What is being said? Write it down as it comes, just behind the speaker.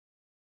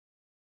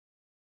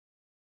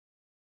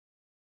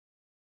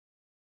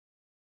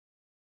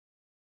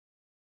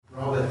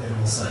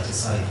also to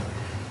say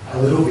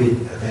a little bit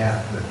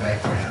about the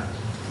background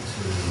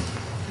to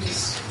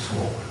this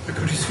talk. But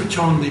could you switch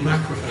on the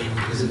microphone?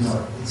 Because it's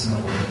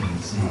not working.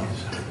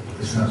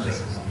 It's not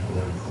just not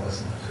working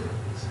close enough to it.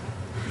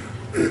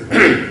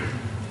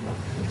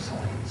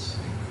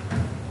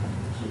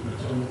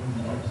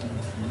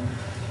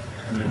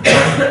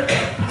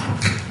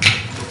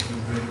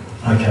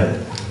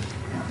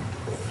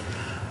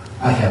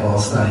 Okay, well, I'll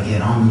start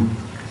again. I'm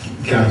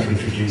going to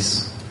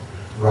introduce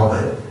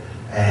Robert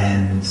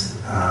and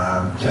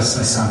just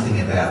say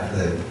something about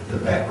the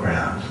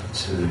background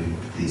to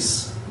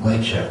this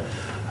lecture.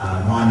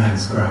 My name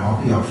is Graham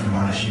Oppie. I'm from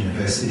Monash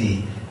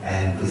University,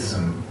 and with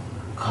some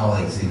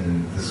colleagues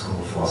in the School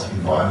of Philosophy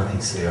and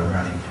Bioethics there, I'm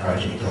running a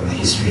project on the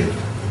history of,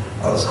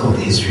 it's called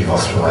the History of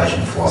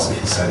Australasian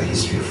Philosophy, so the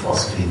history of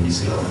philosophy in New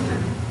Zealand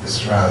and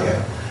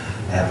Australia.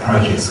 Our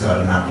project's got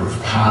a number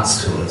of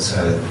parts to it,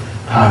 so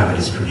part of it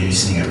is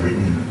producing a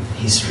written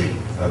history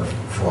of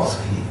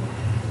philosophy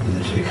in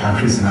the two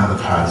countries.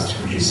 Another part is to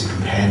produce a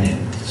companion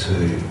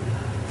to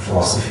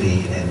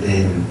philosophy, and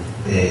then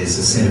there's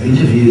a set of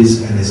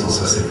interviews, and there's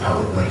also a set of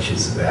public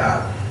lectures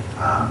about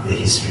the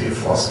history of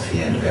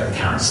philosophy and about the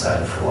current state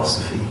of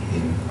philosophy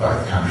in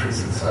both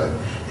countries. And so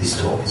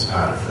this talk is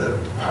part of the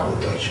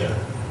public lecture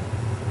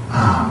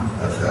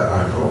of the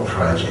overall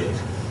project.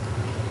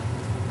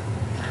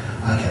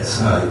 Okay,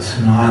 so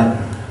tonight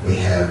we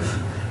have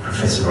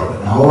Professor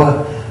Robert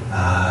Nola,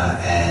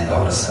 and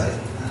I'll just say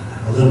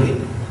a little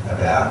bit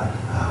about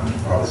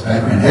Robert's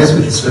background. As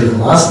with the speaker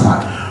last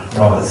night,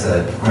 Robert's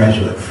a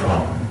graduate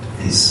from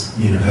this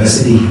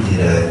university. He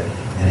did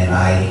an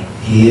MA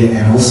here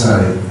and also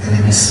an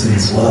MSc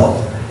as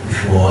well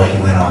before he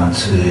went on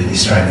to the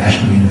Australian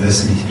National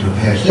University to do a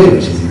PhD,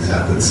 which is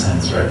exactly the same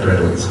as Ray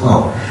Bradley as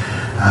well.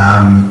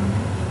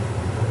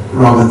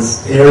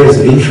 Robert's areas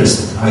of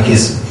interest, I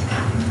guess,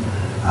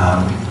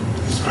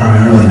 is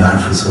primarily known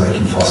for his work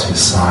in philosophy of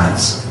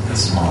science,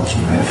 epistemology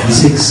and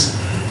metaphysics,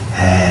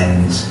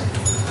 and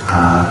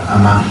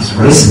among his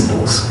recent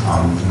books,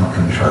 I'm not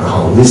going to try the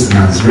whole list,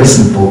 among his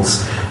recent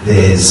books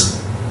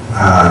there's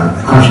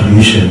a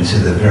contribution to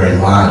the very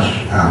large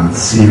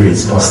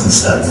series Boston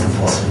Studies in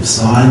Philosophy of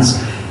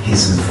Science.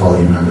 Here's in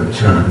volume number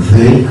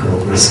 230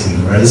 called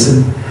Rescuing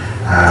Reason.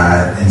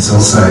 And it's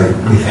also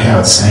with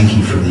Howard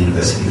Sankey from the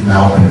University of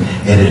Melbourne,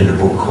 edited a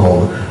book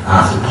called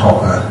After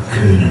Popper,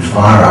 Kuhn and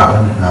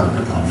Feyerabend, another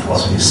book on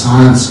philosophy of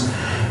science.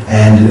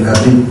 And a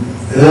bit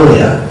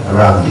earlier, a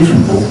rather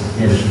different book,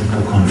 edited a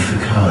book on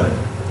Foucault.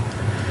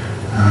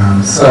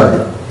 So,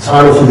 the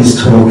title for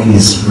this talk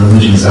is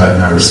Religions Owe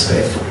No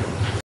Respect.